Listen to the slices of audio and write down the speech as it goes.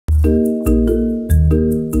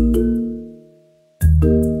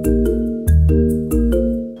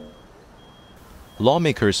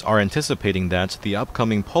Lawmakers are anticipating that the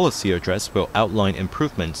upcoming policy address will outline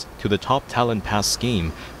improvements to the Top Talent Pass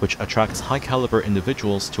scheme, which attracts high-caliber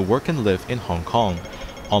individuals to work and live in Hong Kong.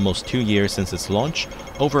 Almost 2 years since its launch,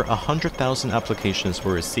 over 100,000 applications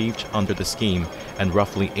were received under the scheme, and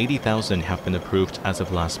roughly 80,000 have been approved as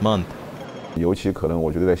of last month. 尤其可能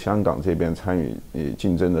我觉得在香港这边参与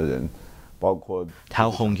竞争的人 Tao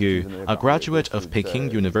Hongyu, a graduate of Peking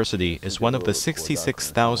University, is one of the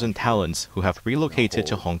 66,000 talents who have relocated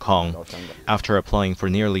to Hong Kong. After applying for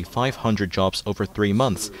nearly 500 jobs over 3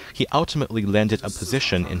 months, he ultimately landed a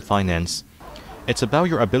position in finance. "It's about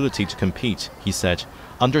your ability to compete," he said,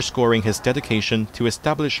 underscoring his dedication to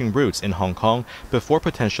establishing roots in Hong Kong before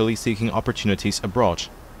potentially seeking opportunities abroad.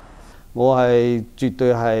 我係絕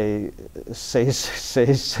對係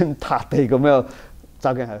死心塌地咁樣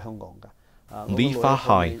揸緊喺香港㗎。 Li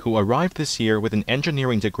Fahai, who arrived this year with an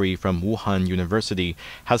engineering degree from Wuhan University,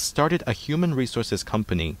 has started a human resources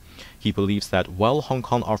company. He believes that while Hong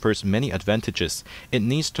Kong offers many advantages, it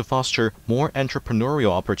needs to foster more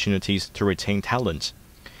entrepreneurial opportunities to retain talent.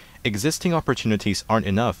 "Existing opportunities aren't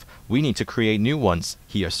enough. We need to create new ones,"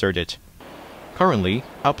 he asserted. Currently,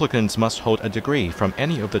 applicants must hold a degree from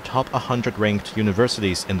any of the top 100 ranked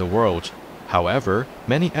universities in the world. However,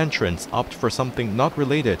 many entrants opt for something not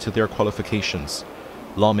related to their qualifications.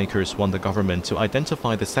 Lawmakers want the government to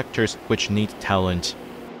identify the sectors which need talent.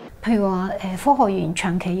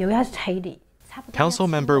 Council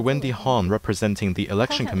member Wendy Hong, representing the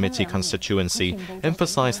Election Committee constituency,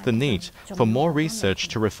 emphasized the need for more research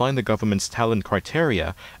to refine the government's talent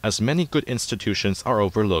criteria, as many good institutions are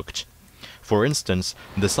overlooked. For instance,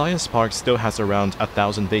 the Science Park still has around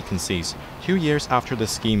 1,000 vacancies, 2 years after the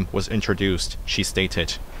scheme was introduced, she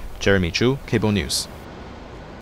stated. Jeremy Zhu, Cable News.